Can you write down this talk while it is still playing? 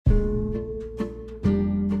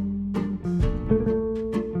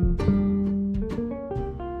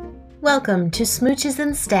Welcome to Smooches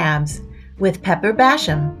and Stabs with Pepper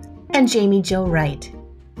Basham and Jamie Jo Wright.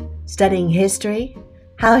 Studying history,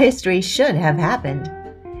 how history should have happened,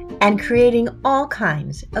 and creating all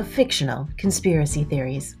kinds of fictional conspiracy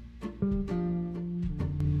theories.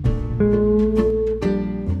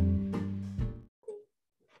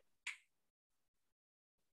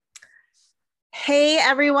 Hey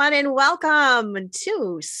everyone, and welcome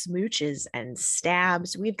to Smooches and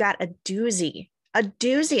Stabs. We've got a doozy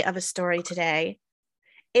of a story today.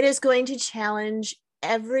 It is going to challenge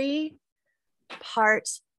every part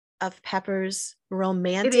of Pepper's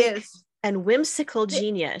romantic and whimsical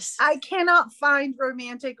genius. I cannot find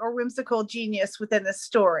romantic or whimsical genius within this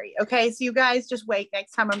story. Okay, so you guys just wait.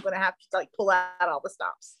 Next time I'm going to have to pull out all the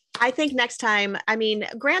stops. I think next time,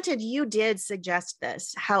 granted, you did suggest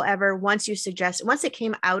this. However, once it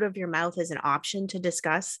came out of your mouth as an option to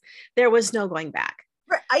discuss, there was no going back.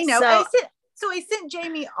 Right, I know. I sent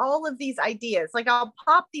Jamie all of these ideas. I'll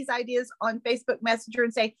pop these ideas on Facebook Messenger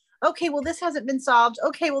and say, okay, well, this hasn't been solved.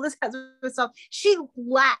 Okay, well, this hasn't been solved. She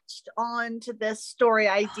latched on to this story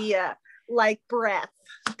idea like breath.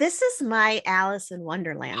 This is my Alice in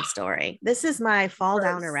Wonderland story. This is my fall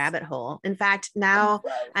down a rabbit hole. In fact, now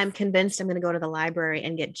I'm convinced I'm going to go to the library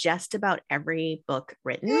and get just about every book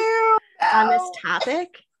written on this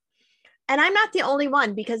topic. And I'm not the only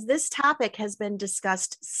one, because this topic has been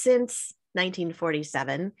discussed since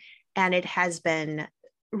 1947, and it has been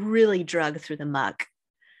really dragged through the muck.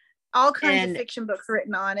 All kinds of fiction books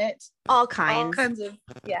written on it. All kinds of,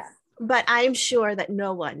 yeah. But I'm sure that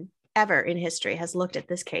no one ever in history has looked at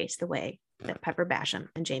this case the way that Pepper Basham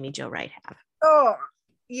and Jamie Jo Wright have. Oh,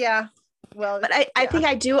 yeah. Well, but I think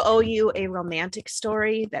I do owe you a romantic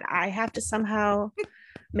story that I have to somehow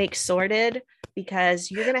make sorted, because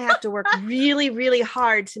you're going to have to work really, really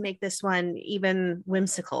hard to make this one even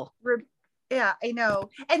whimsical. Yeah, I know.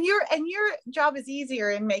 And your job is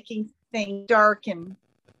easier in making things dark and,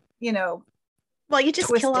 well, you just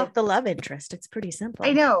twisted. Kill off the love interest. It's pretty simple.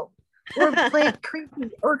 I know. Or plant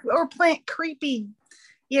creepy or plant creepy,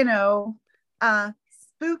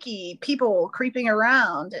 spooky people creeping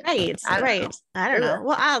around. Right. I don't know.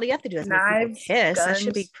 Well, all you have to do is make people kiss. Guns. That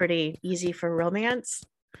should be pretty easy for romance.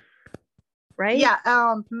 Right? Yeah.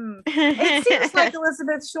 It seems like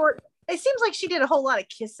Elizabeth Short. It seems like she did a whole lot of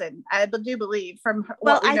kissing. I do believe from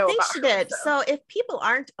what we know about her. Did. So if people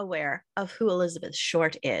aren't aware of who Elizabeth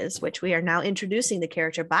Short is, which we are now introducing the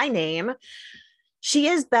character by name, she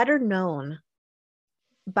is better known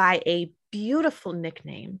by a beautiful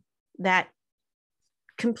nickname that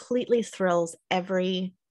completely thrills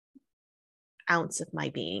every ounce of my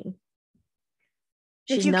being.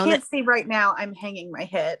 If you can't see right now, I'm hanging my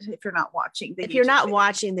head. If you're not watching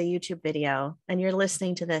the YouTube video and you're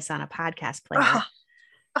listening to this on a podcast player,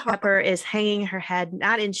 Pepper is hanging her head,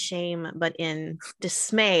 not in shame, but in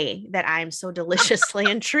dismay that I'm so deliciously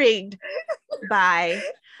intrigued by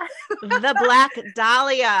the Black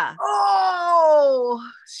Dahlia.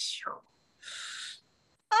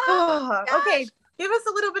 Okay. Give us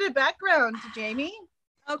a little bit of background, Jamie.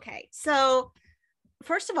 Okay. So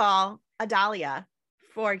first of all, a dahlia,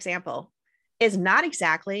 for example, is not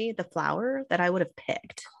exactly the flower that I would have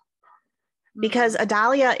picked, because a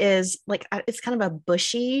dahlia is it's kind of a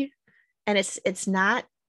bushy, and it's not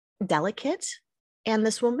delicate. And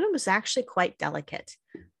this woman was actually quite delicate.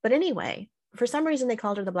 But anyway, for some reason they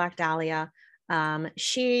called her the Black Dahlia.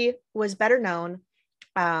 She was better known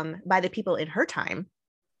by the people in her time,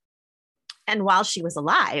 and while she was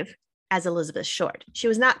alive, as Elizabeth Short. She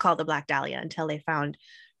was not called the Black Dahlia until they found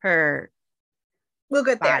her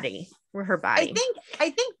body. Her body.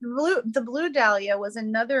 I think the Blue Dahlia was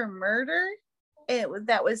another murder.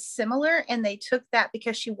 That was similar, and they took that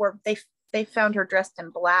because they found her dressed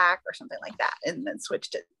in black or something like that, and then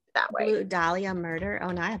switched it that way. Blue Dahlia murder.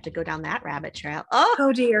 Oh, now I have to go down that rabbit trail.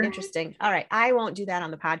 Oh dear. Interesting. All right, I won't do that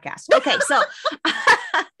on the podcast. Okay, so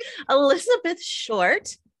Elizabeth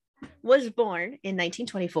Short was born in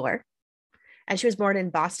 1924, and she was born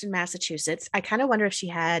in Boston, Massachusetts. I kind of wonder if she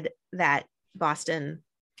had that Boston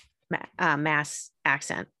Mass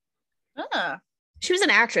accent. She was an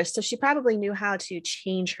actress, so she probably knew how to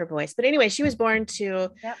change her voice. But anyway, she was born to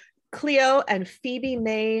Cleo and Phoebe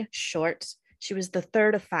May Short. She was the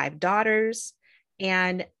third of 5 daughters,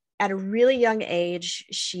 and at a really young age,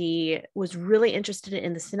 she was really interested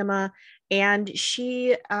in the cinema, and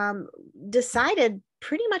she decided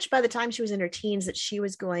pretty much by the time she was in her teens that she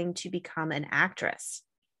was going to become an actress.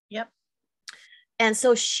 Yep. And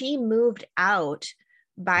so she moved out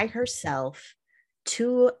by herself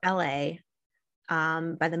to LA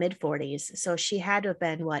by the mid 40s. So she had to have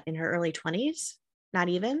been in her early 20s? Not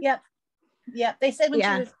even? Yep. They said when she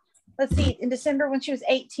was let's see, in December when she was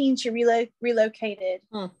 18, she relocated.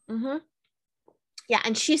 Mm-hmm. Yeah.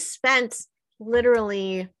 And she spent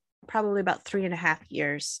literally probably about 3.5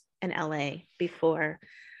 years in LA before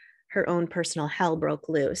her own personal hell broke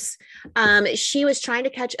loose. She was trying to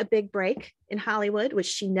catch a big break in Hollywood, which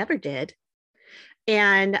she never did.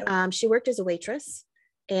 And she worked as a waitress,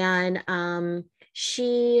 and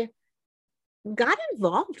she got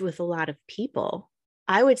involved with a lot of people.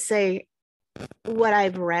 I would say what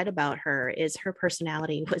I've read about her is her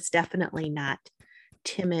personality was definitely not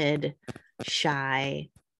timid, shy,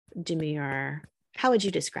 demure. How would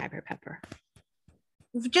you describe her, Pepper?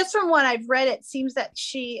 Just from what I've read, it seems that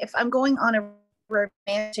if I'm going on a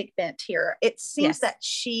romantic bent here, it seems that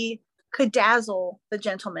she could dazzle the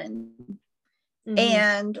gentleman,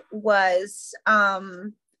 and was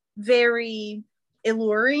very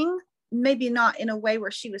alluring, maybe not in a way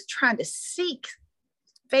where she was trying to seek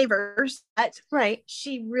favors, but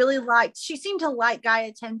she seemed to like guy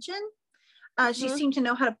attention. She seemed to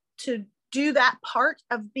know how to do that part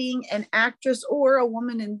of being an actress or a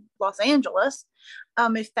woman in Los Angeles,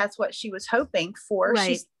 if that's what she was hoping for.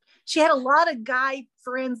 She had a lot of guy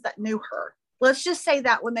friends that knew her. Let's just say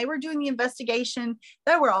that when they were doing the investigation,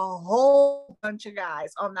 there were a whole bunch of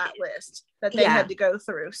guys on that list that they had to go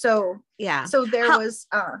through. So there was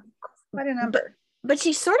quite a number. But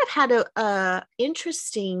she sort of had a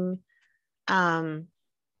interesting fact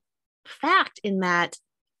in that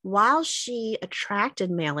while she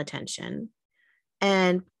attracted male attention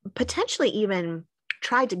and potentially even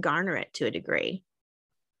tried to garner it to a degree,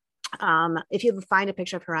 if you find a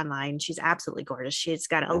picture of her online, she's absolutely gorgeous. She's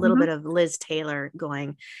got a little bit of Liz Taylor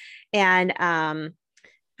going. And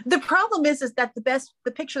the problem is that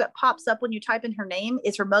the picture that pops up when you type in her name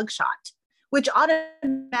is her mugshot, which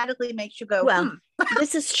automatically makes you go, well,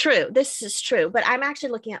 this is true. This is true. But I'm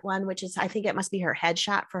actually looking at one, which is, I think it must be her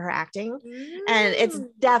headshot for her acting. And it's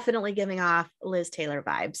definitely giving off Liz Taylor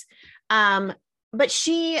vibes. But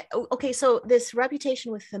so this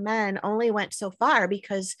reputation with the men only went so far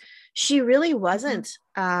because she really wasn't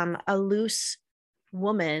a loose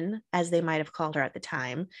woman, as they might have called her at the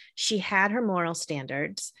time. She had her moral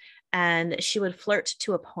standards, and she would flirt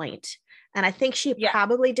to a point. And I think she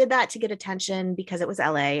probably did that to get attention because it was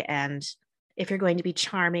LA. And if you're going to be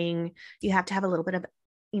charming, you have to have a little bit of,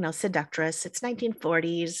 seductress. It's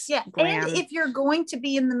 1940s. Yeah. Glam. And if you're going to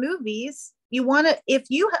be in the movies, you want to, if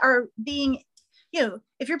you are being,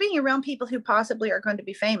 if you're being around people who possibly are going to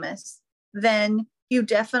be famous, then you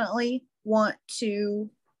definitely want to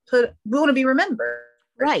be remembered.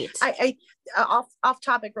 Right. I off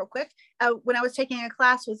topic real quick. When I was taking a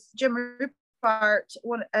class with Jim Rupert,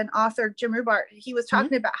 an author, Jim Rupert, he was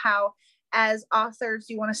talking about how as authors,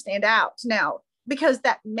 you want to stand out now, because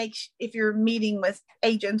that makes, if you're meeting with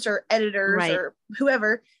agents or editors or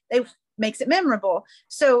whoever, it makes it memorable.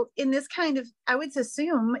 So in this kind of, I would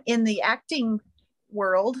assume in the acting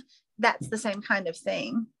world, that's the same kind of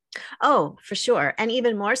thing. Oh, for sure. And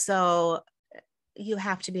even more so, you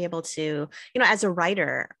have to be able to, as a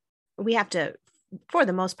writer, we have to, for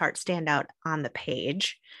the most part, stand out on the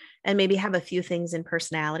page and maybe have a few things in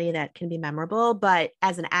personality that can be memorable. But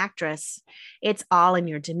as an actress, it's all in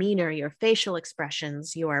your demeanor, your facial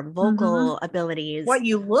expressions, your vocal abilities, what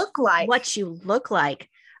you look like.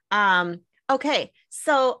 Okay.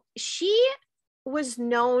 So she was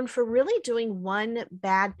known for really doing one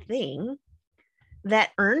bad thing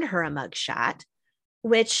that earned her a mugshot,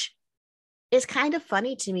 which is kind of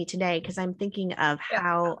funny to me today because I'm thinking of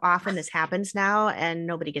how often this happens now and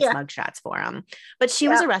nobody gets mugshots for them. But she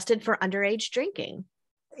was arrested for underage drinking.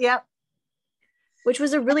 Yep. Which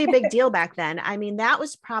was a really big deal back then. I mean, that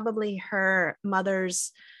was probably her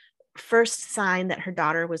mother's first sign that her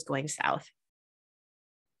daughter was going south.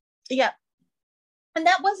 Yeah. And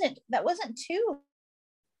that wasn't too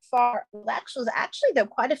far. That was actually though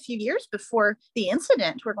quite a few years before the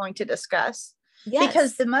incident we're going to discuss. Yes.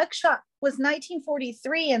 Because the mugshot was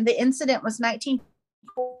 1943 and the incident was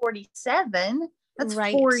 1947. That's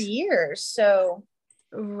 4 years. So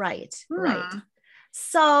right.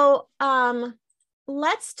 So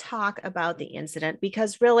let's talk about the incident,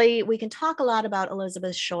 because really we can talk a lot about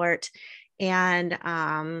Elizabeth Short, and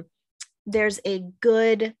there's a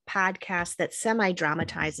good podcast that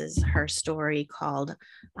semi-dramatizes her story called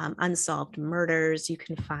Unsolved Murders. You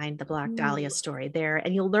can find the Black Dahlia story there,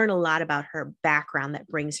 and you'll learn a lot about her background that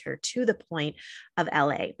brings her to the point of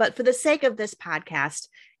LA. But for the sake of this podcast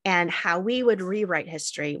and how we would rewrite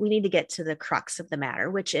history, we need to get to the crux of the matter,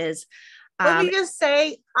 which is Let me just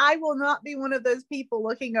say, I will not be one of those people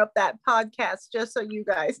looking up that podcast, just so you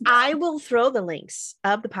guys know. I will throw the links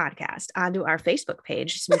of the podcast onto our Facebook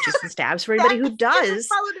page, Smooches and Stabs, for anybody who does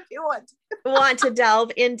if you want to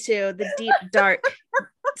delve into the deep, dark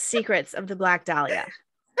secrets of the Black Dahlia.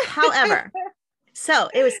 However, so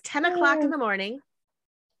it was 10 o'clock in the morning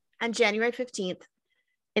on January 15th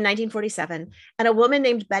in 1947, and a woman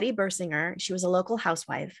named Betty Bersinger, she was a local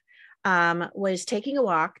housewife, was taking a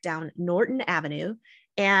walk down Norton Avenue,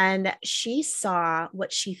 and she saw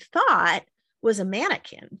what she thought was a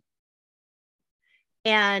mannequin.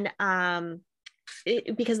 And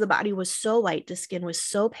because the body was so white, the skin was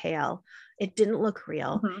so pale, it didn't look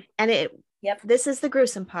real. Mm-hmm. And this is the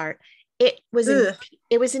gruesome part. It was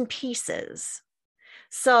in pieces.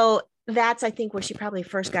 So that's, I think, where she probably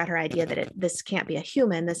first got her idea that this can't be a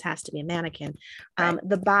human. This has to be a mannequin. Right.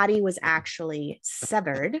 The body was actually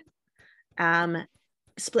severed,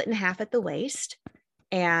 split in half at the waist,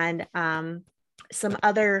 and some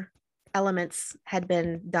other elements had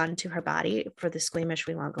been done to her body. For the squeamish,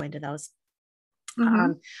 we won't go into those.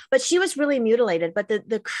 Mm-hmm. But she was really mutilated. But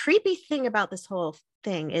the creepy thing about this whole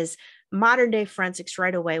thing is modern day forensics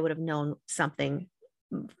right away would have known something.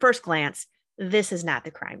 First glance, this is not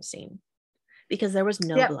the crime scene, because there was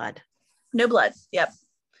no blood. No blood. Yep.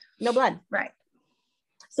 No blood. Right.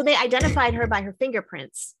 So they identified her by her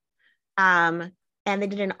fingerprints, and they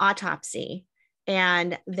did an autopsy.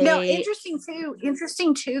 And interesting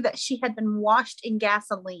too that she had been washed in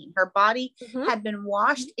gasoline. Her body had been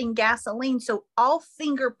washed in gasoline, so all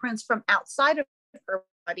fingerprints from outside of her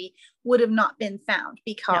body would have not been found,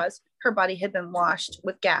 because her body had been washed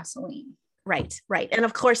with gasoline. Right. And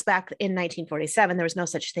of course, back in 1947, there was no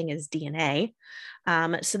such thing as DNA.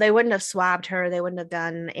 So they wouldn't have swabbed her. They wouldn't have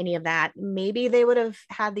done any of that. Maybe they would have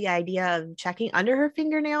had the idea of checking under her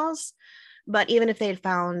fingernails. But even if they had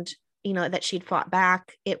found, that she'd fought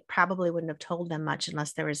back, it probably wouldn't have told them much,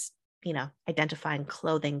 unless there was, identifying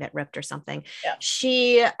clothing that ripped or something. Yeah.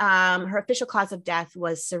 She, her official cause of death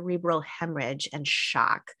was cerebral hemorrhage and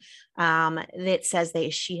shock. It says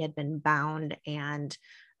she had been bound and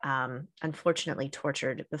unfortunately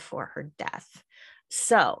tortured before her death.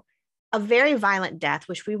 So a very violent death,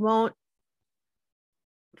 which we won't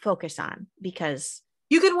focus on, because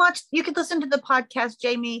you could listen to the podcast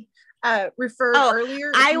Jamie referred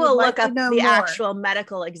earlier. I will look up the actual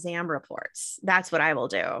medical exam reports. That's what I will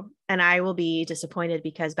do. And I will be disappointed,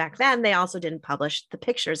 because back then they also didn't publish the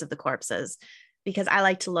pictures of the corpses, because I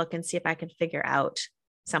like to look and see if I can figure out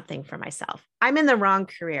something for myself. I'm in the wrong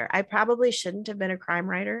career. I probably shouldn't have been a crime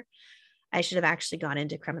writer. I should have actually gone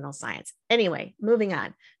into criminal science. Anyway, moving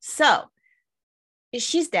on. So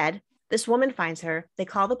she's dead. This woman finds her. They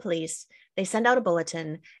call the police. They send out a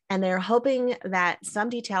bulletin, and they're hoping that some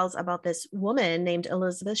details about this woman named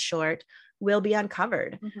Elizabeth Short will be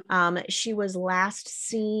uncovered. Mm-hmm. She was last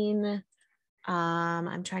seen.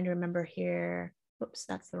 I'm trying to remember here. Oops,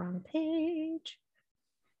 that's the wrong page.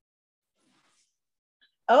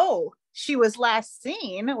 Oh, she was last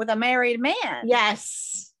seen with a married man.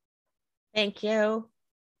 Yes. Thank you.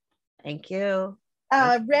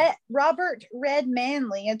 Robert Red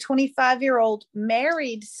Manley, a 25-year-old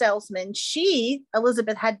married salesman,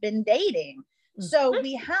 Elizabeth, had been dating. Mm-hmm. So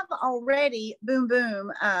we have already,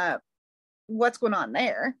 boom, what's going on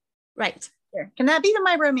there? Right. Can that be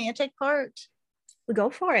my romantic part? Go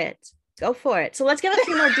for it. So let's give a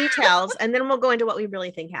few more details, and then we'll go into what we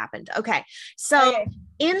really think happened. Okay. So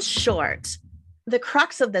in short, the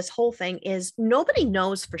crux of this whole thing is nobody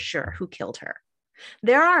knows for sure who killed her.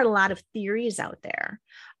 There are a lot of theories out there.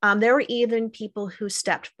 There were even people who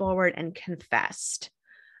stepped forward and confessed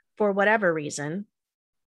for whatever reason.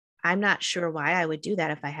 I'm not sure why I would do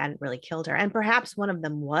that if I hadn't really killed her. And perhaps one of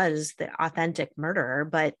them was the authentic murderer,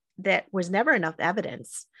 but that was never enough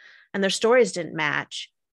evidence. And their stories didn't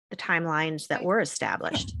match the timelines that were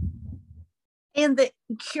established. And the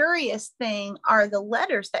curious thing are the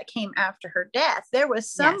letters that came after her death. There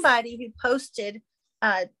was somebody who posted,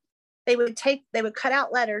 they would cut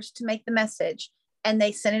out letters to make the message, and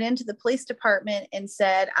they sent it into the police department and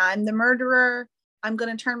said, I'm the murderer. I'm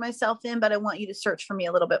going to turn myself in, but I want you to search for me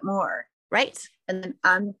a little bit more. Right. And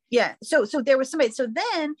then, So there was somebody. So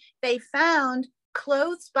then they found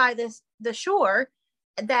clothes by the shore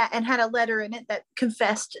and had a letter in it that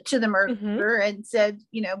confessed to the murder and said,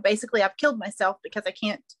 basically, I've killed myself because I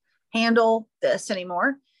can't handle this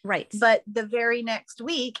anymore. Right. But the very next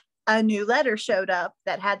week, a new letter showed up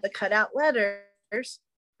that had the cutout letters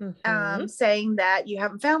saying that you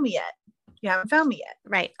haven't found me yet.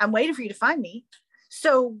 Right. I'm waiting for you to find me.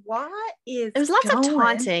 So what is there was lots of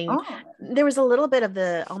taunting. There was a little bit of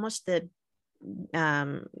almost the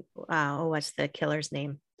what's the killer's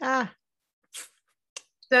name?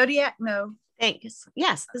 Zodiac? No. Thanks.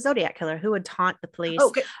 Yes, the Zodiac killer who would taunt the police,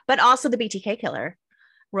 Okay. but also the BTK killer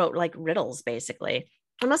wrote like riddles, basically.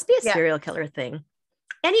 It must be a serial killer thing.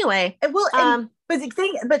 Anyway,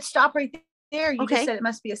 but stop right there. You okay. just said it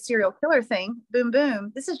must be a serial killer thing. Boom,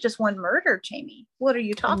 boom. This is just one murder, Jamie. What are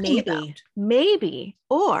you talking about? Maybe.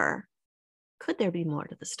 Or could there be more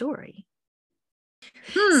to the story?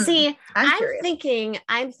 See, I'm thinking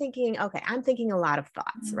a lot of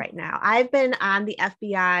thoughts right now. I've been on the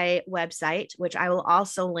FBI website, which I will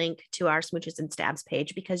also link to our Smooches and Stabs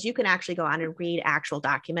page, because you can actually go on and read actual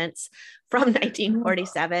documents from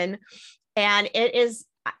 1947. And it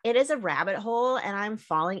is a rabbit hole, and I'm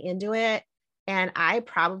falling into it. And I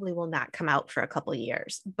probably will not come out for a couple of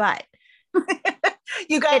years, but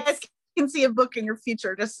you guys can see a book in your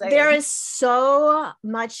future. Just saying. There is so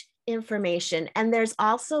much information, and there's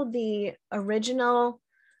also the original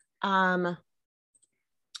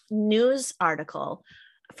news article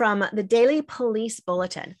from the Daily Police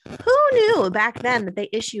Bulletin. Who knew back then that they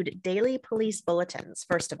issued daily police bulletins?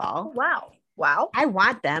 First of all, wow, I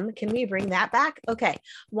want them. Can we bring that back? Okay.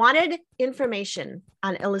 Wanted information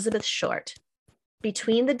on Elizabeth Short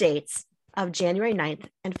between the dates of January 9th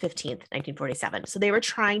and 15th, 1947. So they were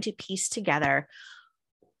trying to piece together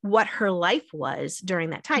what her life was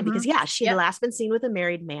during that time, because she had last been seen with a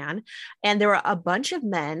married man, and there were a bunch of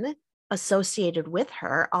men associated with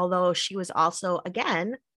her, although she was also,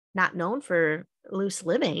 again, not known for loose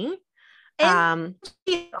living. And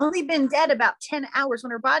she had only been dead about 10 hours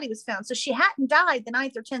when her body was found. So she hadn't died the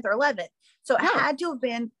 9th or 10th or 11th. So it had to have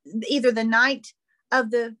been either the night of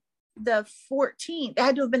the 14th. It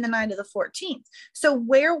had to have been the night of the 14th. So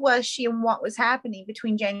where was she and what was happening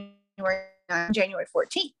between January 9th and January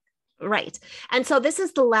 14th? Right. And so this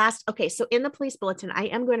is the last. Okay. So in the police bulletin, I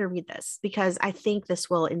am going to read this because I think this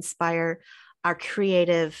will inspire our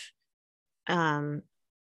creative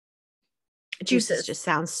juices. Just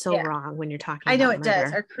sounds so wrong when you're talking I know about it murder.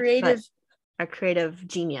 Does. Our creative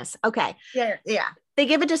genius. Okay. Yeah. They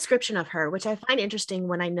give a description of her, which I find interesting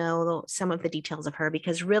when I know some of the details of her,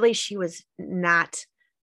 because really she was not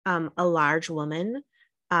a large woman.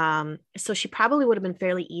 So she probably would have been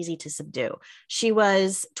fairly easy to subdue. She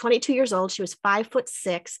was 22 years old. She was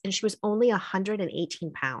 5'6", and she was only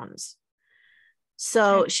 118 pounds.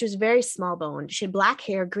 So she was very small boned. She had black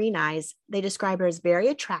hair, green eyes. They describe her as very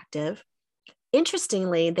attractive.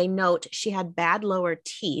 Interestingly, they note she had bad lower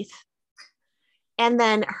teeth. And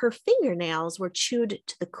then her fingernails were chewed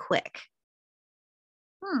to the quick.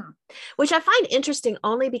 Which I find interesting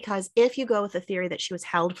only because if you go with the theory that she was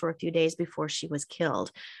held for a few days before she was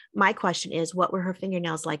killed, my question is, what were her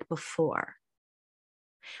fingernails like before?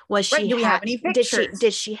 Was she do we have any pictures?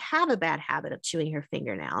 Did she have a bad habit of chewing her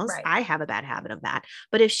fingernails? Right. I have a bad habit of that.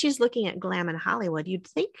 But if she's looking at glam in Hollywood, you'd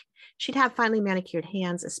think she'd have finely manicured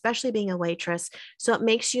hands, especially being a waitress. So it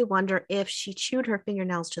makes you wonder if she chewed her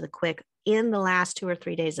fingernails to the quick in the last 2 or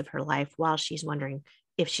 3 days of her life while she's wondering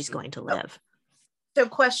if she's going to live. So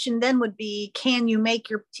question then would be, can you make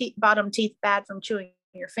your bottom teeth bad from chewing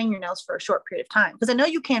your fingernails for a short period of time? Because I know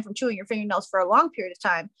you can from chewing your fingernails for a long period of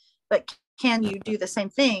time, but can you do the same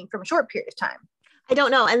thing from a short period of time? I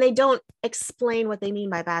don't know. And they don't explain what they mean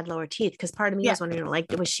by bad lower teeth, because part of me is wondering, like,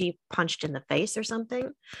 was she punched in the face or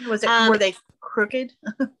something? Were they crooked?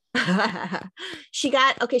 She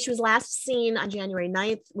was last seen on January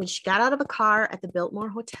 9th when she got out of a car at the Biltmore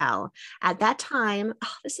Hotel. At that time,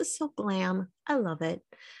 this is so glam. I love it.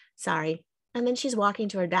 Sorry. And then she's walking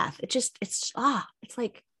to her death. It's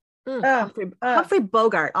like Humphrey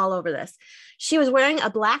Bogart all over this. She was wearing a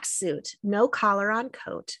black suit, no collar on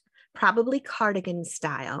coat, probably cardigan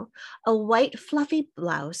style, a white fluffy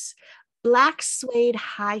blouse, black suede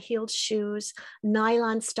high-heeled shoes,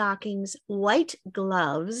 nylon stockings, white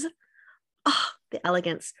gloves. The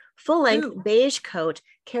elegance. Full-length beige coat,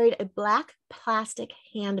 carried a black plastic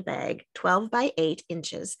handbag, 12 by 8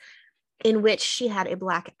 inches, in which she had a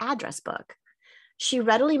black address book. She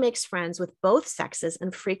readily makes friends with both sexes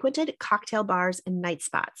and frequented cocktail bars and night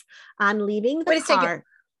spots. On leaving the car.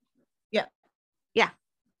 Yeah.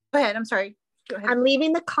 Go ahead. I'm sorry. Go ahead. On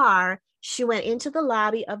leaving the car, she went into the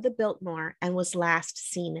lobby of the Biltmore and was last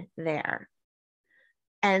seen there.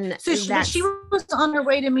 And so she was on her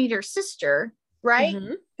way to meet her sister, right?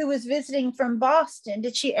 Mm-hmm. Who was visiting from Boston.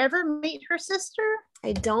 Did she ever meet her sister?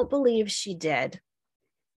 I don't believe she did.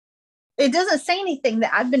 It doesn't say anything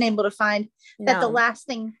that I've been able to find that the last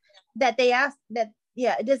thing that they asked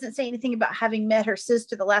it doesn't say anything about having met her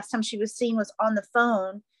sister. The last time she was seen was on the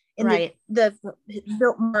phone in the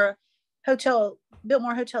Biltmore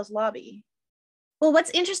Hotel's lobby. Well,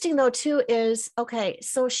 what's interesting though, too, is okay,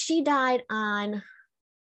 so she died on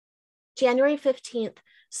January 15th.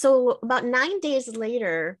 So about 9 days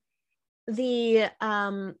later, the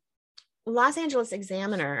Los Angeles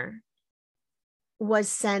Examiner was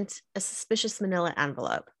sent a suspicious manila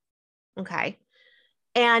envelope. Okay.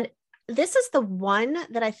 And this is the one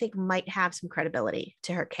that I think might have some credibility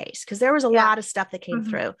to her case, because there was a lot of stuff that came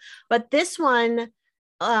through. But this one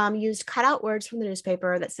used cutout words from the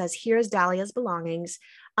newspaper that says, here's Dahlia's belongings.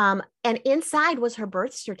 And inside was her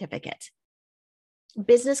birth certificate,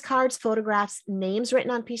 business cards, photographs, names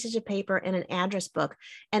written on pieces of paper, and an address book.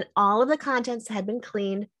 And all of the contents had been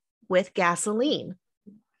cleaned with gasoline,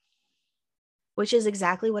 which is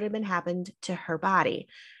exactly what had been happened to her body.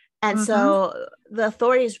 And so the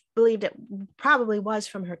authorities believed it probably was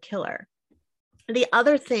from her killer. The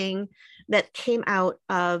other thing that came out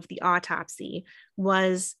of the autopsy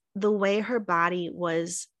was the way her body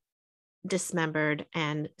was dismembered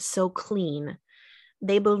and so clean.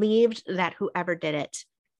 They believed that whoever did it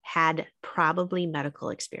had probably medical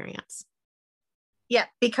experience. Yeah,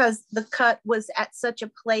 because the cut was at such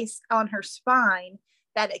a place on her spine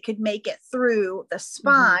that it could make it through the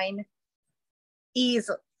spine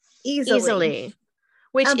easily.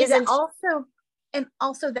 Which isn't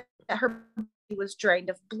also that her body was drained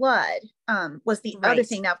of blood was the Right. other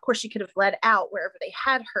thing. Now, of course, she could have bled out wherever they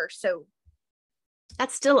had her. So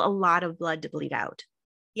that's still a lot of blood to bleed out.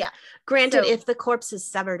 Yeah. Granted, So- if the corpse is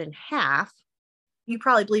severed in half, you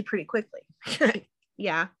probably bleed pretty quickly.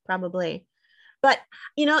 yeah, probably. But,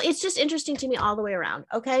 you know, it's just interesting to me all the way around.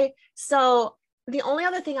 Okay. So the only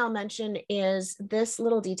other thing I'll mention is this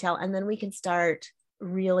little detail, and then we can start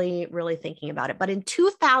really, really thinking about it. But in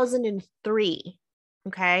 2003,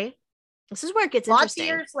 okay, this is where it gets Lots interesting.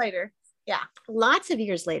 of years later. Yeah. Lots of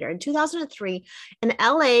years later, in 2003, an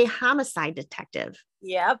LA homicide detective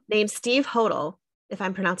Yep. named Steve Hodel, if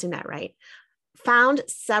I'm pronouncing that right, found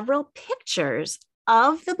several pictures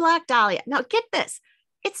of the Black Dahlia. Now, get this.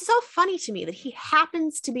 It's so funny to me that he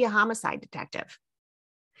happens to be a homicide detective.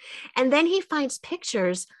 And then he finds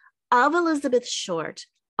pictures of Elizabeth Short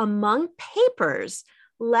among papers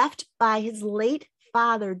left by his late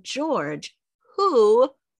father, George,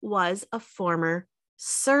 who was a former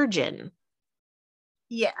surgeon.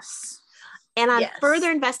 Yes. And on Yes. further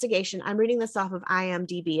investigation, I'm reading this off of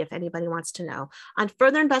IMDb if anybody wants to know. On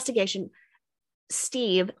further investigation,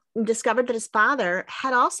 Steve discovered that his father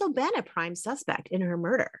had also been a prime suspect in her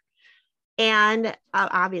murder. And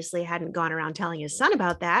obviously hadn't gone around telling his son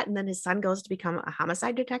about that. And then his son goes to become a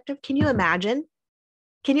homicide detective. Can you imagine?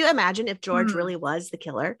 Can you imagine if George really was the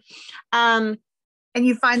killer? And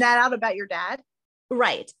you find that out about your dad?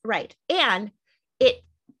 Right. And it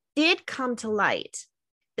did come to light.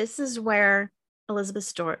 This is where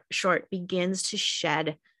Elizabeth Short begins to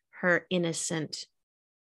shed her innocent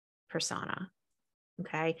persona.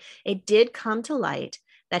 Okay. It did come to light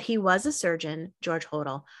that he was a surgeon, George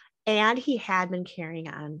Hodel, and he had been carrying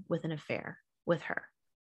on with an affair with her.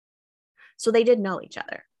 So they did know each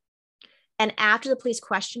other. And after the police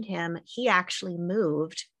questioned him, he actually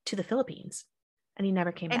moved to the Philippines and he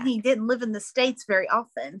never came back. And he didn't live in the States very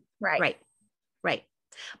often. Right.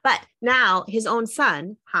 But now his own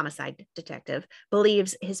son, homicide detective,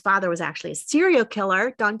 believes his father was actually a serial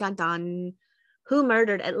killer, dun, dun, dun, who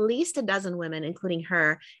murdered at least a dozen women, including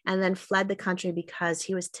her, and then fled the country because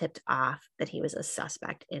he was tipped off that he was a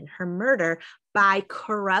suspect in her murder by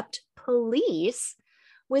corrupt police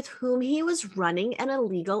with whom he was running an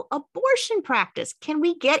illegal abortion practice. Can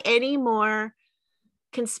we get any more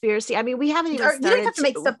conspiracy? I mean, we haven't even started. You don't have to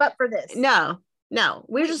make stuff up for this. No,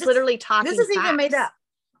 we're just literally talking. This is facts. even made up.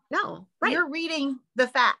 No, right. You're reading the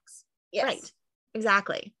facts. Yes. Right.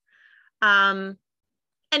 Exactly. And,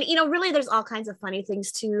 you know, really, there's all kinds of funny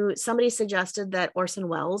things too. Somebody suggested that Orson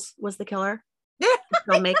Welles was the killer, the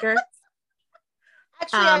filmmaker.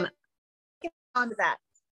 Actually, I get on to that.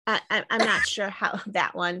 I'm not sure how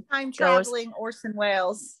that one Time traveling goes. Orson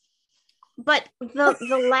Welles. But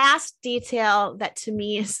the last detail that to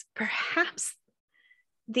me is perhaps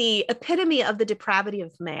the epitome of the depravity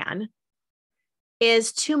of man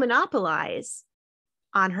is to monopolize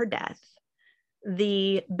on her death.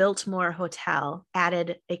 The Biltmore Hotel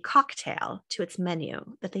added a cocktail to its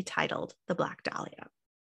menu that they titled the Black Dahlia.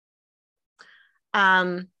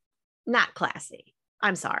 Not classy.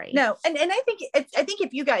 I'm sorry. No, and I think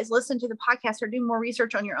if you guys listen to the podcast or do more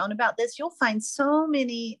research on your own about this, you'll find so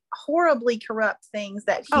many horribly corrupt things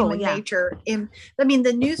that human nature. I mean,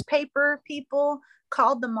 the newspaper people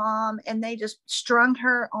called the mom and they just strung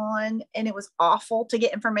her on, and it was awful to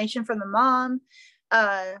get information from the mom.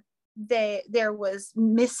 there was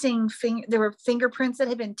missing there were fingerprints that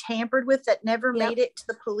had been tampered with that never made it to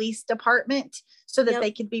the police department so that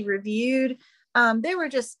they could be reviewed. There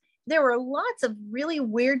were lots of really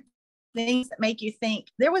weird things that make you think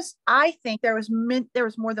I think there was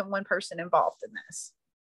more than one person involved in this.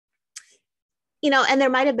 And there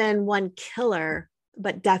might have been one killer,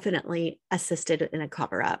 but definitely assisted in a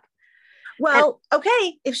cover-up. Well,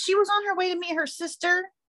 okay, if she was on her way to meet her sister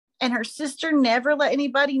and her sister never let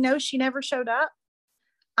anybody know she never showed up,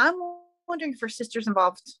 I'm wondering if her sister's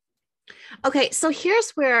involved. Okay, so here's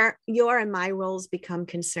where your and my roles become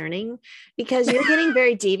concerning, because you're getting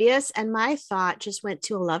very devious, and my thought just went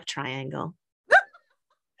to a love triangle.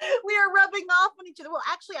 We are rubbing off on each other. Well,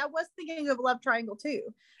 actually, I was thinking of a love triangle too.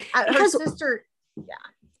 Her sister,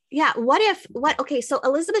 yeah. Okay, so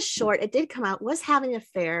Elizabeth Short, it did come out, was having an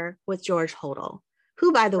affair with George Hodel,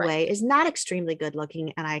 who, by the way, is not extremely good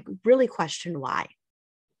looking, and I really question why.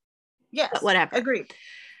 Yes, but whatever. Agreed.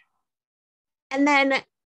 And then,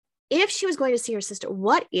 if she was going to see her sister,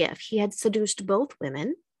 what if he had seduced both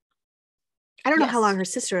women? I don't know how long her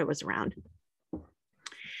sister was around.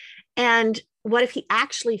 And what if he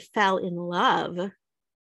actually fell in love,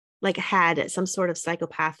 like had some sort of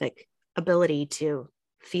psychopathic ability to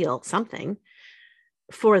feel something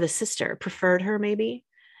for the sister, preferred her maybe,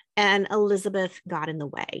 and Elizabeth got in the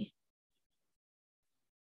way?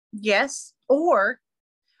 Yes. Or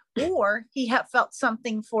he had felt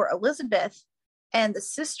something for Elizabeth, and the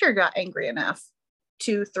sister got angry enough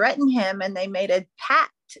to threaten him, and they made a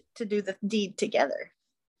pact to do the deed together.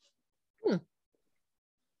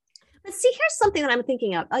 But see, here's something that I'm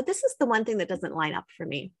thinking of. This is the one thing that doesn't line up for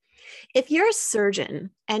me. If you're a surgeon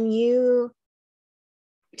and you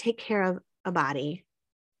take care of a body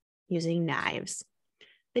using knives,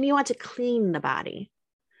 then you want to clean the body.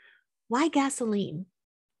 Why gasoline?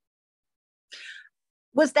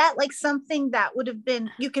 Was that like something that would have been,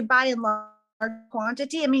 you could buy in large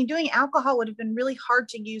quantity? I mean, doing alcohol would have been really hard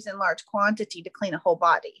to use in large quantity to clean a whole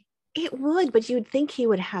body. It would, but you would think he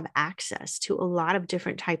would have access to a lot of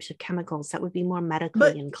different types of chemicals that would be more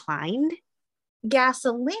medically inclined.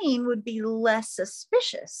 Gasoline would be less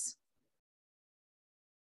suspicious.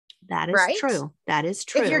 That is true. That is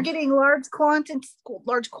true. If you're getting large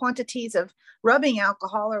quantities of rubbing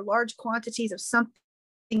alcohol or large quantities of some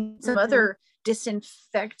other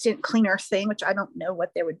disinfectant cleaner thing, which I don't know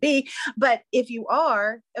what there would be, but if you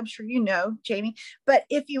are, I'm sure you know, Jamie, but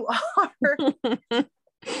if you are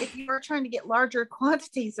if you are trying to get larger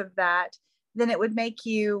quantities of that, then it would make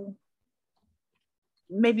you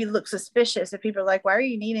maybe look suspicious if people are like, why are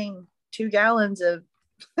you needing 2 gallons of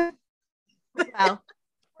rubbing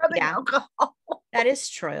alcohol? That is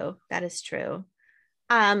true. That is true.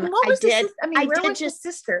 Where was the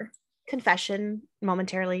sister? Confession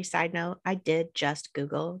momentarily, side note, I did just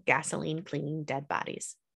Google gasoline cleaning dead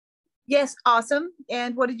bodies. Yes, awesome.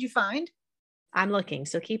 And what did you find? I'm looking,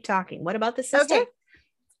 so keep talking. What about the sister? Okay.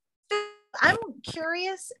 I'm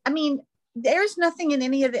curious. I mean, there's nothing in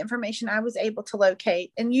any of the information I was able to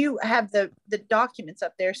locate, and you have the documents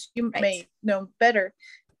up there, so you may know better.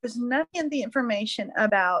 There's nothing in the information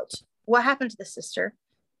about what happened to the sister.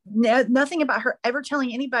 Nothing about her ever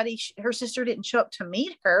telling anybody her sister didn't show up to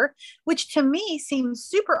meet her, which to me seems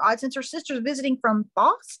super odd since her sister's visiting from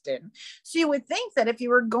Boston. So you would think that if you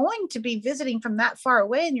were going to be visiting from that far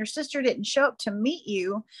away and your sister didn't show up to meet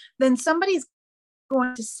you, then somebody's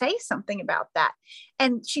going to say something about that.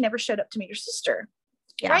 And she never showed up to meet her sister.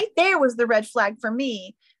 Yeah. Right there was the red flag for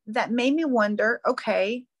me that made me wonder,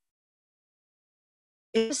 okay,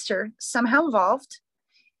 is sister somehow involved?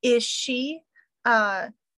 Is she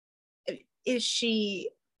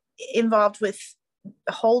involved with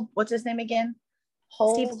what's his name again?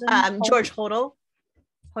 George Hodel.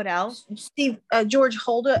 George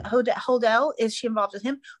Hodel, is she involved with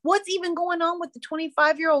him? What's even going on with the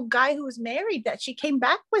 25-year-old guy who was married that she came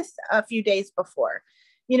back with a few days before?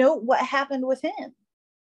 What happened with him?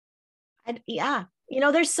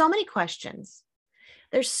 There's so many questions.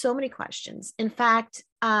 In fact,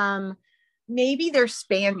 maybe they're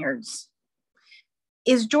Spaniards.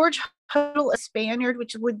 Is George Hodel a Spaniard,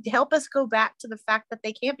 which would help us go back to the fact that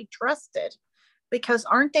they can't be trusted, because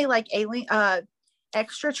aren't they like alien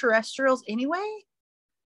extraterrestrials anyway?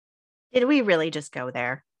 Did we really just go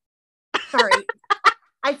there? Sorry.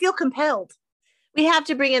 I feel compelled. We have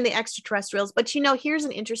to bring in the extraterrestrials, but here's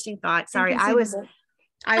an interesting thought. Sorry, I was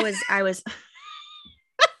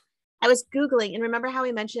Googling, and remember how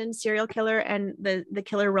we mentioned serial killer and the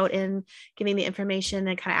killer wrote in giving the information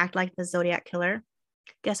and kind of act like the Zodiac killer?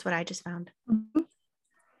 Guess what I just found? Mm-hmm.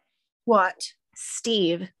 What?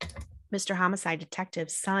 Steve, Mr. Homicide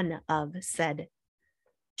Detective, son of said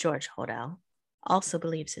George Hodel also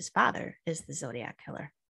believes his father is the Zodiac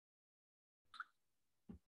killer.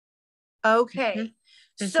 Okay.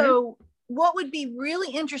 Mm-hmm. So what would be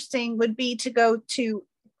really interesting would be to go to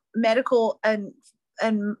medical and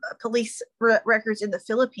police records in the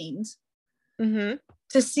Philippines to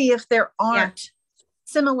see if there aren't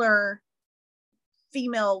similar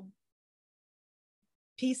female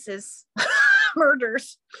pieces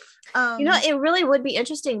murders. It really would be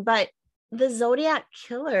interesting, but the Zodiac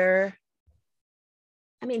killer,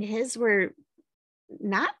 I mean, his were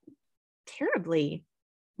not terribly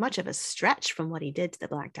much of a stretch from what he did to the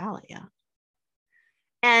Black Dahlia.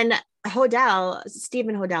 And Hodel,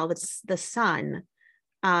 Stephen Hodel, the son,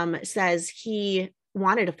 says he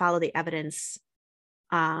wanted to follow the evidence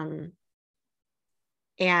and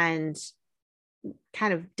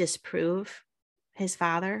kind of disprove his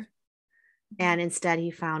father. And instead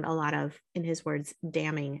he found a lot of, in his words,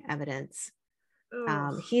 damning evidence.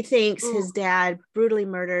 He thinks his dad brutally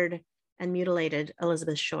murdered and mutilated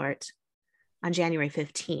Elizabeth Short on January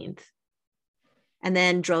 15th, and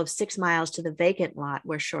then drove 6 miles to the vacant lot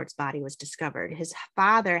where Short's body was discovered. His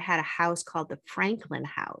father had a house called the Franklin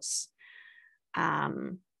House.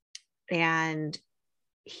 And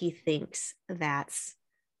he thinks that's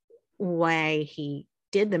why he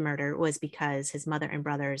did the murder, was because his mother and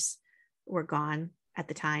brothers were gone at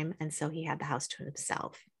the time. And so he had the house to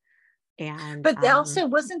himself. And but also,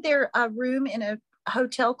 wasn't there a room in a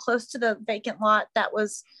hotel close to the vacant lot that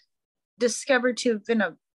was discovered to have been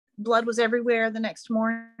blood was everywhere the next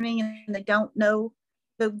morning, and they don't know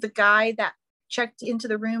the guy that checked into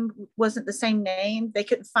the room wasn't the same name. They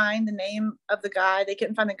couldn't find the name of the guy. They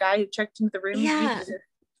couldn't find the guy who checked into the room. Yeah,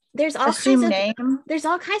 there's all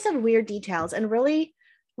kinds of weird details. And really,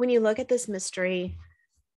 when you look at this mystery,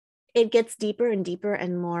 it gets deeper and deeper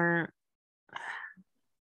and more.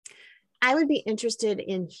 I would be interested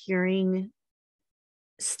in hearing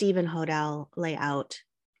Stephen Hodel lay out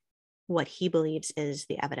what he believes is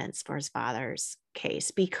the evidence for his father's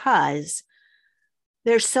case, because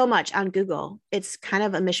there's so much on Google. It's kind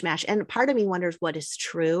of a mishmash. And part of me wonders what is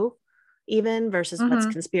true even versus what's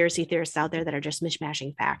conspiracy theorists out there that are just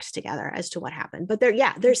mishmashing facts together as to what happened. But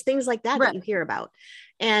there's things like that that you hear about.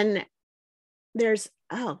 And there's,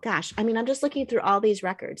 oh gosh, I mean, I'm just looking through all these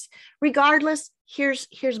records. Regardless, here's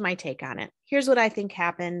my take on it. Here's what I think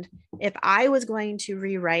happened. If I was going to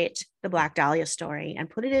rewrite the Black Dahlia story and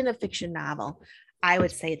put it in a fiction novel, I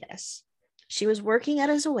would say this. She was working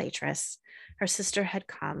as a waitress. Her sister had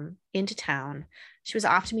come into town. She was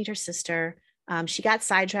off to meet her sister. She got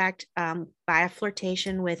sidetracked by a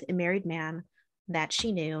flirtation with a married man that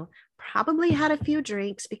she knew, probably had a few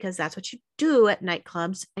drinks because that's what you do at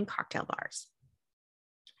nightclubs and cocktail bars.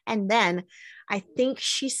 And then I think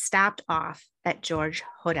she stopped off at George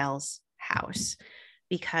Hodel's house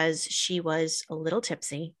because she was a little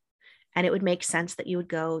tipsy, and it would make sense that you would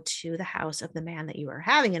go to the house of the man that you were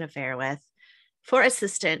having an affair with for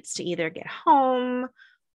assistance to either get home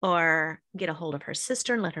or get a hold of her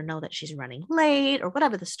sister and let her know that she's running late or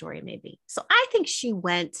whatever the story may be. So I think she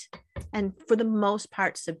went and for the most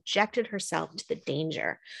part subjected herself to the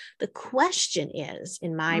danger. The question is,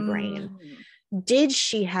 in my brain, did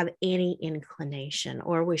she have any inclination,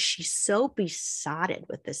 or was she so besotted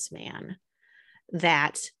with this man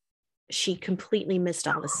that she completely missed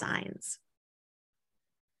all the signs?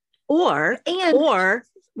 Or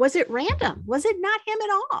was it random? Was it not him at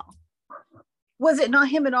all? Was it not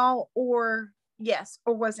him at all? Or yes,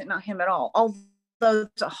 or was it not him at all? Although there's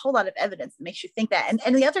a whole lot of evidence that makes you think that.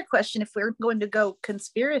 And the other question, if we're going to go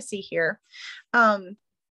conspiracy here,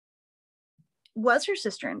 was her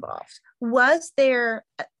sister involved? Was there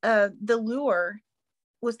the lure?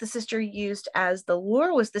 Was the sister used as the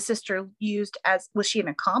lure? Was the sister used as, was she an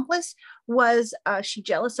accomplice? Was she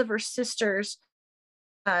jealous of her sister's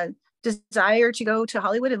desire to go to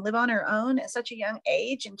Hollywood and live on her own at such a young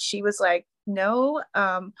age, and she was like, no?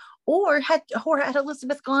 Or had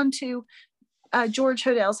Elizabeth gone to George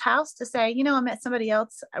Hodel's house to say, I met somebody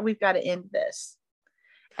else, we've got to end this,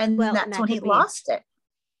 and that's when he lost it.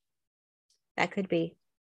 That could be.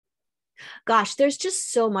 Gosh, there's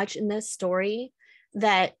just so much in this story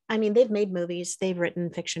that, I mean, they've made movies, they've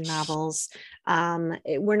written fiction novels.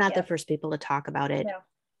 We're not the first people to talk about it. No.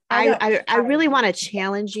 I really want to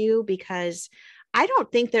challenge you, because I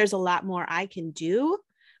don't think there's a lot more I can do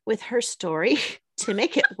with her story to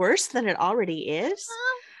make it worse than it already is.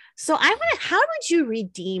 So how would you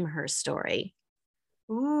redeem her story?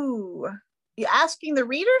 Ooh, you asking the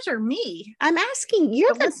readers or me? I'm asking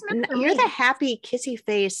you're the happy kissy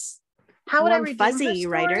face, how would I redeem fuzzy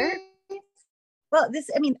writer? Well,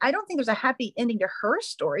 I don't think there's a happy ending to her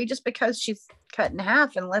story just because she's cut in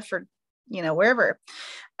half and left for, wherever.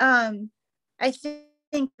 I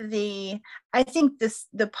think the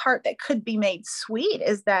part that could be made sweet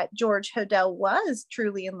is that George Hodel was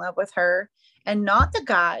truly in love with her and not the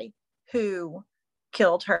guy who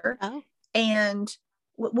killed her. Oh. And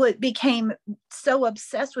what became so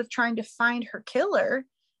obsessed with trying to find her killer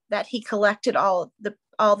that he collected all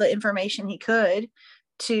the information he could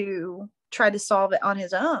to try to solve it on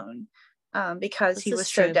his own, because he was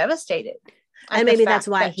so devastated. And maybe that's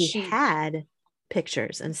why he had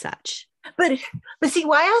pictures and such. But see,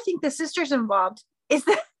 why I think the sister's involved is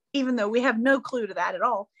that, even though we have no clue to that at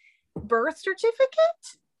all, birth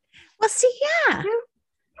certificate. Well, see, yeah.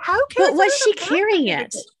 How? But was she carrying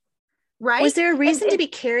it? Right? Was there a reason to be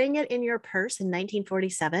carrying it in your purse in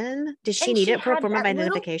 1947? Did she need it for a form of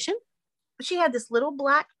identification? She had this little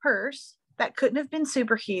black purse that couldn't have been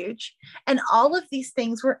super huge, and all of these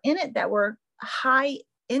things were in it that were high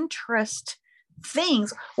interest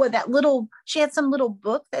things. She had some little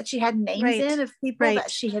book that she had names in of people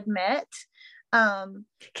that she had met. Can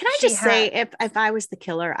I just say, if I was the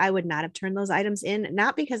killer, I would not have turned those items in,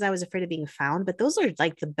 not because I was afraid of being found, but those are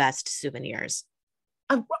like the best souvenirs.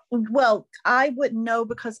 Well, I wouldn't know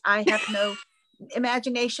because I have no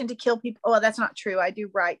imagination to kill people. Oh, that's not true. I do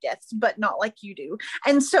write deaths, but not like you do.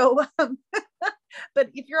 And so, but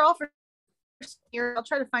if you're all for, I'll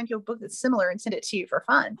try to find you a book that's similar and send it to you for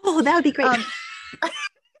fun. Oh, that would be great.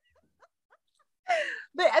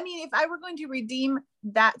 But I mean, if I were going to redeem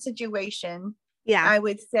that situation, I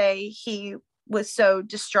would say he was so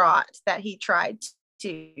distraught that he tried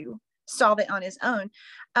to solve it on his own.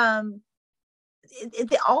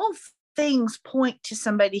 All things point to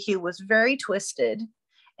somebody who was very twisted,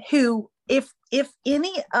 who, if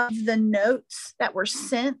any of the notes that were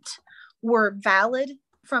sent were valid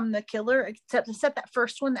from the killer, except that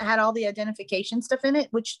first one that had all the identification stuff in it,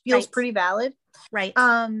 which feels pretty valid. Right.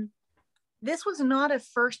 This was not a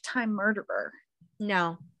first-time murderer.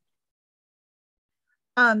 No.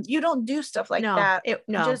 You don't do stuff like that. It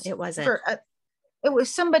wasn't. It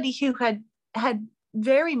was somebody who had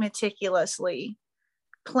very meticulously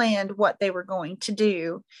planned what they were going to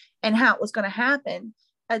do and how it was going to happen,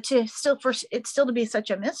 for it still to be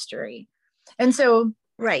such a mystery. And so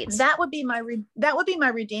that would be my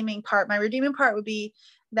redeeming part. My redeeming part would be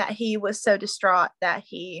that he was so distraught that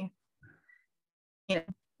he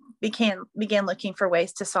began looking for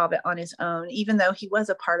ways to solve it on his own, even though he was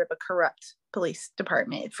a part of a corrupt police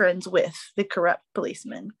department, friends with the corrupt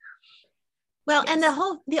policeman. Well, yes. And the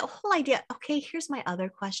whole idea. Okay, here's my other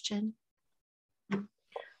question.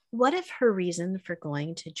 What if her reason for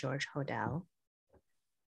going to George Hodel,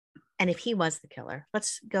 and if he was the killer,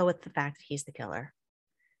 let's go with the fact that he's the killer,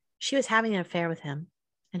 she was having an affair with him,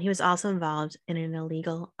 and he was also involved in an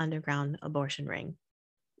illegal underground abortion ring.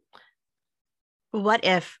 What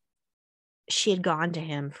if she had gone to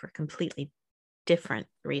him for completely different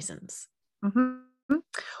reasons? Mm-hmm.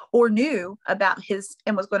 Or knew about his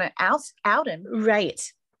and was going to out him. Right.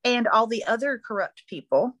 And all the other corrupt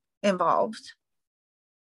people involved.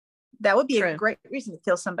 That would be a great reason to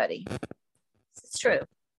kill somebody. This is true.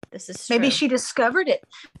 Maybe she discovered it.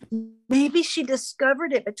 Maybe she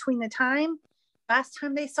discovered it between the last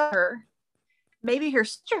time they saw her. Maybe her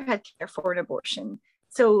sister had care for an abortion.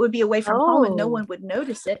 So it would be away from home and no one would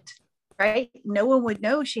notice it, right? No one would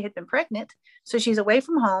know she had been pregnant. So she's away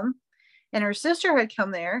from home and her sister had come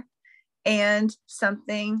there and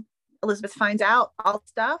Elizabeth finds out all the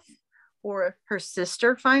stuff, or her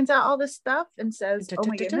sister finds out all this stuff and says, oh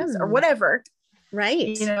my goodness, or whatever.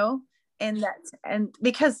 Right. And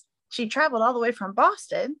because she traveled all the way from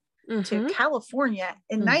Boston to California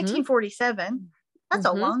in 1947, that's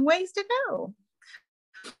a long ways to go.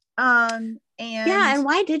 And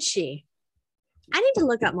why did she? I need to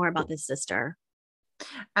look up more about this sister.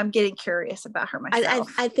 I'm getting curious about her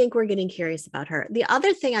myself. I think we're getting curious about her. The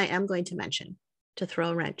other thing I am going to mention, to throw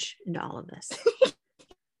a wrench into all of this,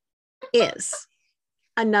 is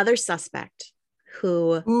another suspect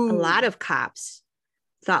who a lot of cops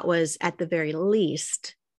thought was at the very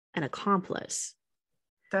least an accomplice,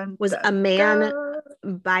 was a man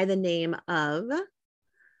by the name of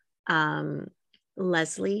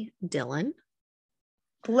Leslie Dillon.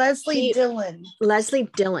 Leslie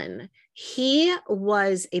Dillon. He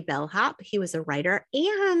was a bellhop. He was a writer,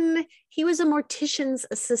 and he was a mortician's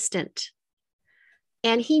assistant.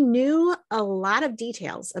 And he knew a lot of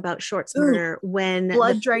details about Short's murder when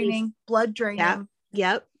blood draining.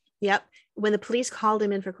 Yep. When the police called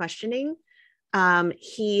him in for questioning,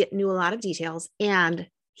 he knew a lot of details, and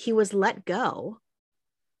he was let go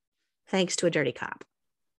thanks to a dirty cop.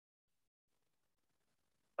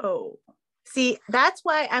 Oh, See, that's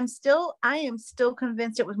why I am still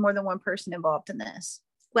convinced it was more than one person involved in this.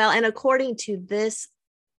 Well, and according to this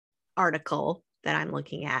article that I'm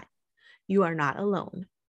looking at, you are not alone.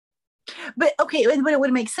 But okay, but it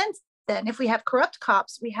would make sense then if we have corrupt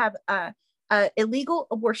cops, we have illegal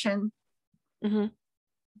abortion,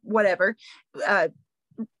 whatever.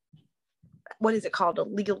 What is it called?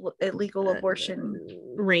 Illegal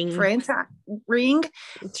abortion ring. franchise ring,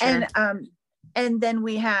 Sure. and then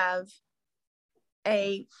we have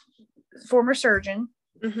a former surgeon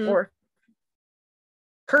or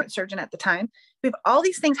current surgeon at the time. We have all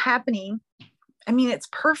these things happening. I mean, it's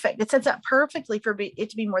perfect. It sets up perfectly for it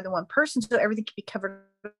to be more than one person, so everything can be covered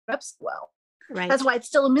up so well. Right. That's why it's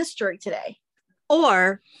still a mystery today.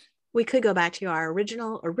 Or we could go back to our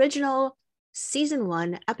original season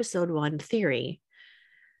 1, episode 1 theory.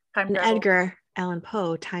 Edgar Allan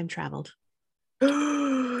Poe time traveled.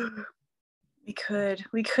 We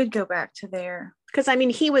could go back to there. Because I mean,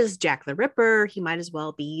 he was Jack the Ripper. He might as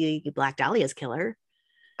well be Black Dahlia's killer.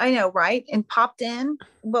 I know, right? And popped in,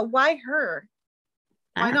 but why her?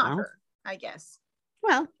 Why not her? I guess.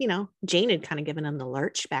 Well, you know, Jane had kind of given him the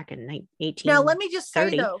lurch back in 18. Now, let me just say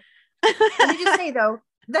though,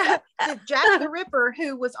 that Jack the Ripper,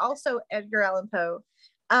 who was also Edgar Allan Poe,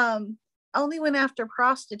 only went after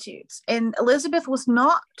prostitutes, and Elizabeth was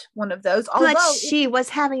not one of those. But she was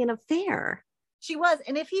having an affair. She was,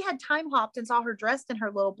 and if he had time hopped and saw her dressed in her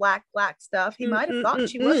little black stuff, he might have thought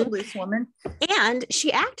she was a loose woman. And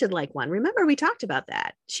she acted like one. Remember, we talked about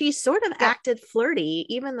that. She sort of acted flirty,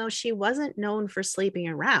 even though she wasn't known for sleeping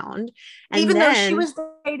around. And even though she was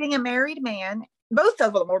dating a married man, both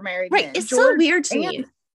of them were married. Right. Men. It's George so weird to me.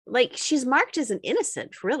 Like, she's marked as an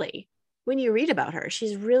innocent, really. When you read about her,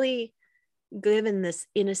 she's really given this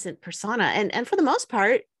innocent persona. And for the most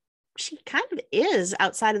part, she kind of is,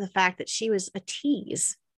 outside of the fact that she was a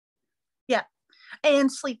tease. Yeah. And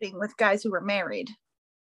sleeping with guys who were married.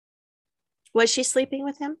 Was she sleeping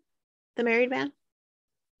with him? The married man?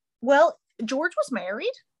 Well, George was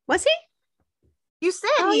married. Was he? You said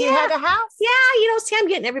he had a house. Yeah, you know, see, I'm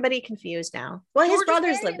getting everybody confused now. Well, George his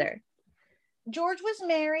brothers lived there. George was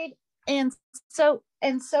married, and so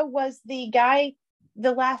was the guy.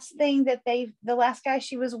 The last guy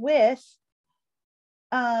she was with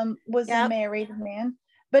was a married man,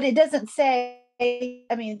 but it doesn't say,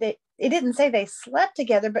 I mean, it didn't say they slept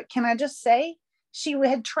together, but can I just say she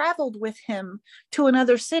had traveled with him to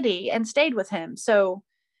another city and stayed with him. So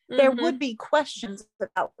there would be questions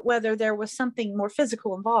about whether there was something more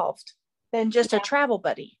physical involved than just a travel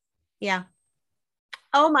buddy. Yeah.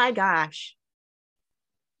 Oh my gosh.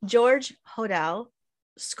 George Hodel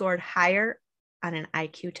scored higher on an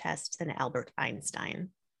IQ test than Albert Einstein.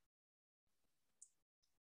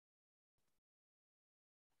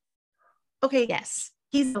 Okay. Yes.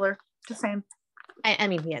 He's the same. I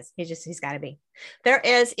mean, he is. He's got to be. There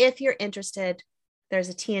is, if you're interested, there's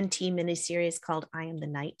a TNT miniseries called I Am the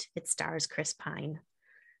Night. It stars Chris Pine.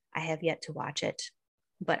 I have yet to watch it,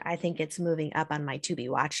 but I think it's moving up on my to be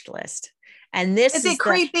watched list. And this is it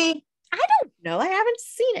creepy? I don't know. I haven't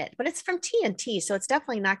seen it, but it's from TNT. So it's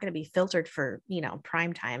definitely not going to be filtered for,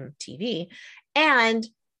 primetime TV. And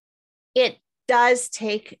it does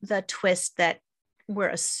take the twist that we're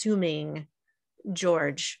assuming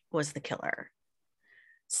George was the killer.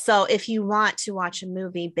 So if you want to watch a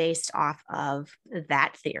movie based off of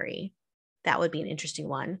that theory, that would be an interesting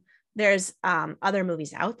one. There's other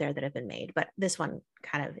movies out there that have been made, but this one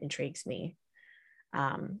kind of intrigues me.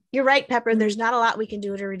 You're right, Pepper. There's not a lot we can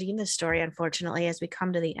do to redeem this story, unfortunately, as we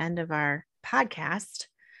come to the end of our podcast.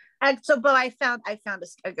 But I found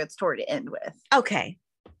a good story to end with. Okay.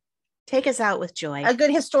 Take us out with joy. A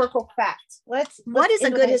good historical fact. What is a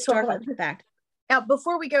good historical fact? Now,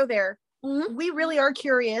 before we go there, we really are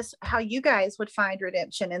curious how you guys would find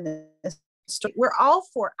redemption in this story.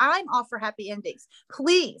 I'm all for happy endings.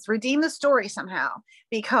 Please redeem the story somehow,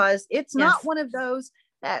 because it's not one of those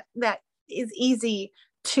that is easy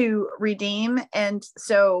to redeem. And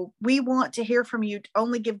so we want to hear from you.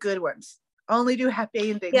 Only give good ones. Only do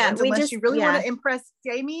happy endings. Unless you really want to impress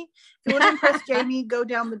Jamie. If you want to impress Jamie, go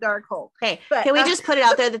down the dark hole. Hey, can we just put it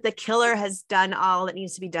out there that the killer has done all that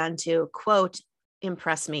needs to be done to, quote,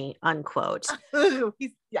 impress me, unquote. That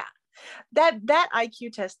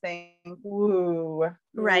IQ test thing. Woo.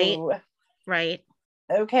 Right. Woo. Right.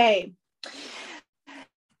 Okay.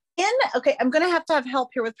 I'm going to have help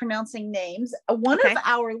here with pronouncing names. One of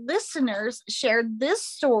our listeners shared this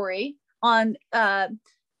story on a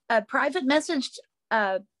private message,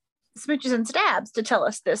 Smooches and Stabs, to tell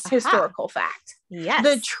us this historical fact. Yes.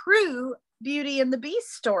 The true Beauty and the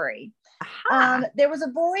Beast story. Aha. There was a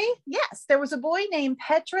boy. Yes, there was a boy named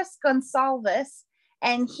Petrus Gonsalves,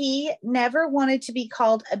 and he never wanted to be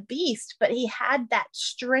called a beast, but he had that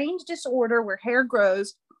strange disorder where hair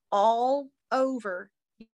grows all over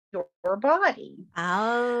your body.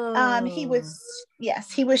 He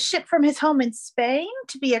was shipped from his home in Spain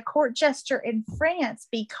to be a court jester in France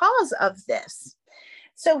because of this.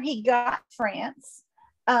 So he got France,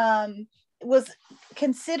 was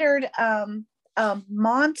considered a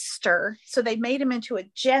monster, so they made him into a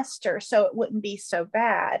jester so it wouldn't be so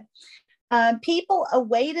bad. People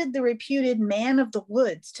awaited the reputed man of the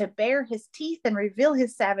woods to bare his teeth and reveal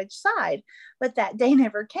his savage side, but that day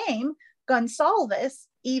never came. Gonsalves,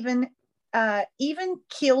 even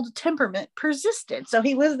killed temperament, persisted. So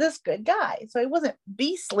he was this good guy. So he wasn't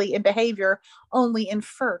beastly in behavior, only in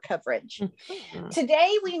fur coverage. Mm-hmm.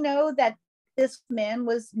 Today we know that this man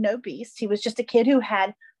was no beast. He was just a kid who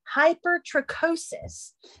had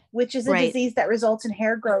hypertrichosis, which is a disease that results in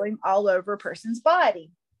hair growing all over a person's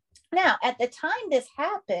body. Now, at the time this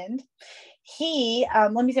happened, he,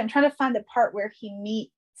 let me see, I'm trying to find the part where he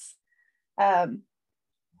meets,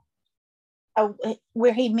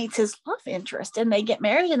 his love interest, and they get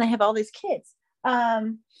married and they have all these kids.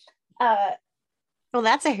 Well,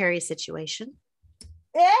 that's a hairy situation.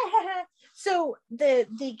 So the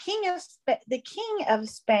king of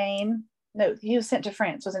Spain, no, he was sent to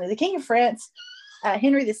France, wasn't he? The king of France, King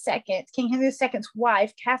Henry II's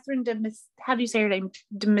wife, Catherine how do you say her name?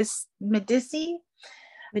 Medici.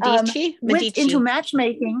 Went into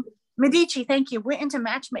matchmaking. Medici, thank you. Went into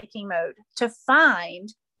matchmaking mode to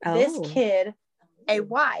find this kid a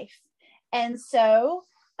wife, and so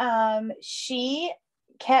she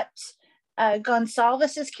kept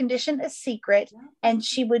Gonsalves's condition a secret, and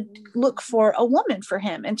she would look for a woman for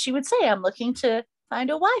him, and she would say, "I'm looking to find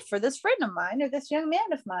a wife for this friend of mine or this young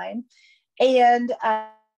man of mine," and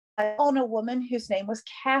on a woman whose name was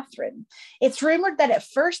Catherine. It's rumored that at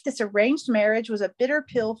first this arranged marriage was a bitter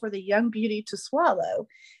pill for the young beauty to swallow.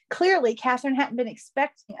 Clearly, Catherine hadn't been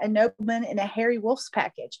expecting a nobleman in a hairy wolf's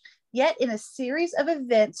package. Yet, in a series of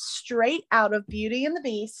events straight out of Beauty and the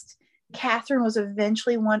Beast, Catherine was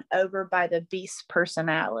eventually won over by the beast's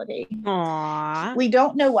personality. Aww. We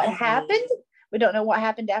don't know what happened. We don't know what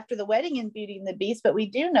happened after the wedding in Beauty and the Beast, but we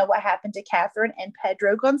do know what happened to Catherine and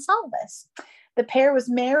Pedro Gonsalves. The pair was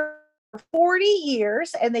married for 40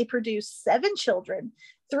 years, and they produced 7 children,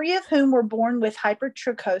 3 of whom were born with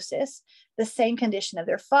hypertrichosis, the same condition of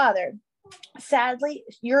their father. Sadly,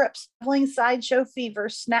 Europe's traveling sideshow fever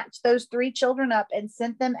snatched those 3 children up and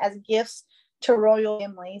sent them as gifts to royal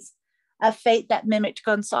families, a fate that mimicked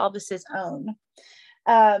Gonsalves's own.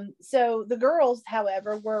 So the girls,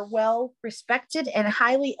 however, were well respected and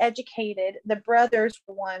highly educated. The brothers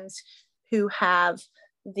were ones who have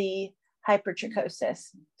the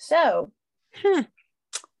hypertrichosis. So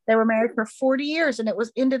they were married for 40 years, and it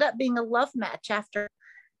ended up being a love match after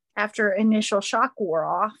initial shock wore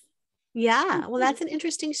off. Yeah, well, that's an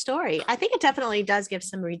interesting story. I think it definitely does give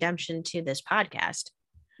some redemption to this podcast.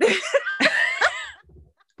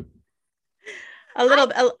 a little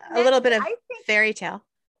bit of fairy tale.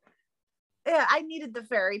 Yeah, I needed the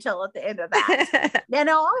fairy tale at the end of that. And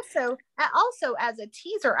also as a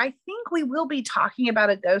teaser, I think we will be talking about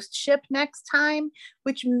a ghost ship next time,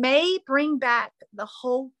 which may bring back the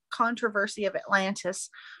whole controversy of Atlantis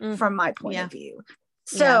from my point of view.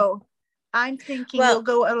 So I'm thinking we'll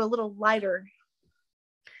go a little lighter.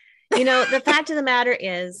 The fact of the matter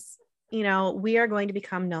is, we are going to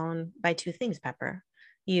become known by 2 things, Pepper.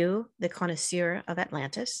 You, the connoisseur of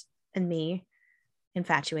Atlantis, and me,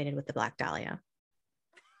 infatuated with the Black Dahlia.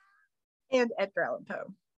 And Edgar Allan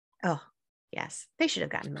Poe. Oh, yes. They should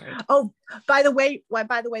have gotten married. Oh, by the way,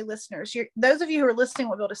 listeners, those of you who are listening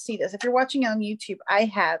will be able to see this. If you're watching on YouTube, I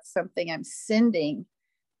have something I'm sending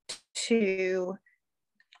to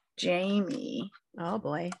Jamie. Oh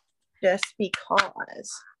boy. Just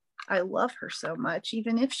because I love her so much,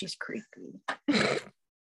 even if she's creepy.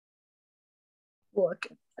 Look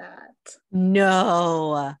at that.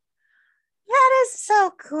 No. That is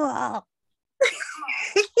so cool.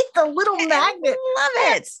 The little magnet. I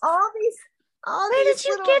love it. All Where these did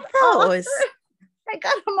you get those? I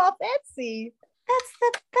got them off Etsy. That's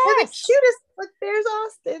the best. They're the cutest. Look, there's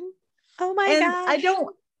Austin. Oh my gosh.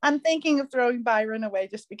 I'm thinking of throwing Byron away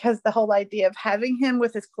just because the whole idea of having him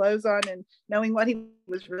with his clothes on and knowing what he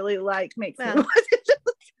was really like makes me want to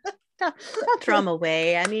don't throw him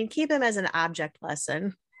away. I mean, keep him as an object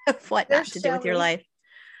lesson of what not to do with your life.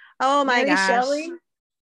 Oh my gosh. Shelley.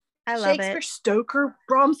 I love Shakespeare it. Stoker,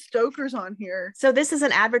 Bram Stoker's on here. So this is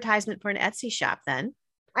an advertisement for an Etsy shop then.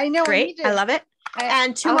 I know. Great. I love it.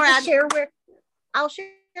 And 2 more I'll share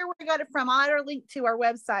where we got it from. I'll add a link to our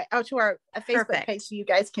website, to our Facebook page so you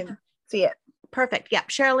guys can see it. Perfect. Yeah.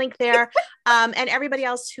 Share a link there. And everybody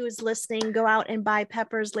else who is listening, go out and buy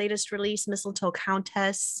Pepper's latest release, Mistletoe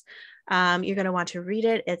Countess. You're going to want to read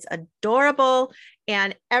it. It's adorable.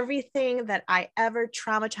 And everything that I ever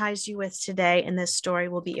traumatized you with today in this story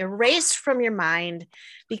will be erased from your mind,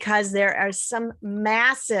 because there are some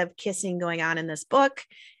massive kissing going on in this book.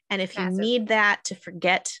 And if you need that to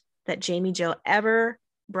forget that Jamie Jo ever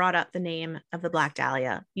brought up the name of the Black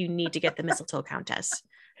Dahlia, you need to get the Mistletoe Countess.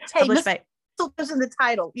 Published by in the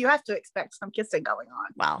title, you have to expect some kissing going on.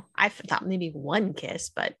 Well, I thought maybe one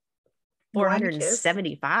kiss, but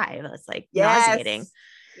 475. That's like nauseating.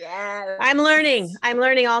 Yeah, I'm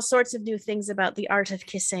learning all sorts of new things about the art of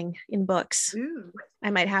kissing in books. Ooh.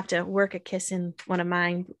 I might have to work a kiss in one of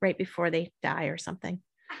mine right before they die or something.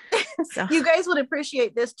 So you guys would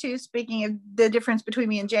appreciate this too. Speaking of the difference between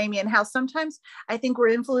me and Jamie, and how sometimes I think we're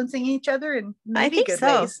influencing each other in maybe good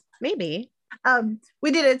ways. Maybe.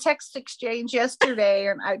 We did a text exchange yesterday,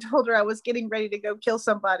 and I told her I was getting ready to go kill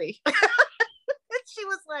somebody. And she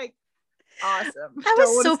was like, awesome. I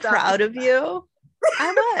was so proud of you.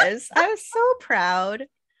 I was so proud.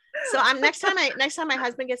 So next time my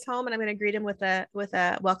husband gets home and I'm going to greet him with a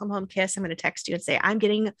welcome home kiss, I'm going to text you and say, I'm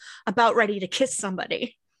getting about ready to kiss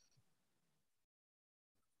somebody.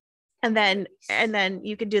 And then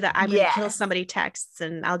you can do that. I'm going to kill somebody texts,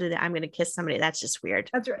 and I'll do that. I'm going to kiss somebody. That's just weird.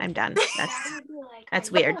 That's right. I'm done. That's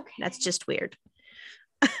weird. Okay. That's just weird.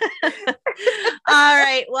 All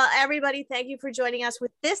right. Well, everybody, thank you for joining us with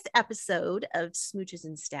this episode of Smooches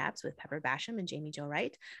and Stabs with Pepper Basham and Jamie Jo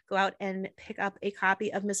Wright. Go out and pick up a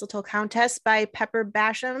copy of Mistletoe Countess by Pepper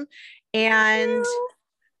Basham, and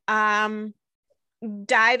dive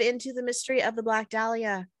into the mystery of the Black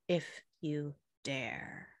Dahlia if you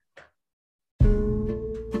dare.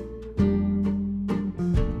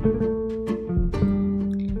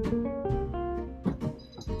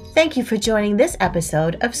 Thank you for joining this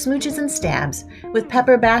episode of Smooches and Stabs with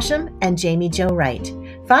Pepper Basham and Jamie Jo Wright.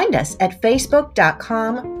 Find us at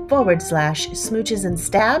facebook.com/Smooches and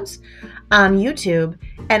Stabs, on YouTube,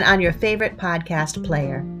 and on your favorite podcast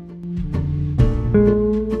player.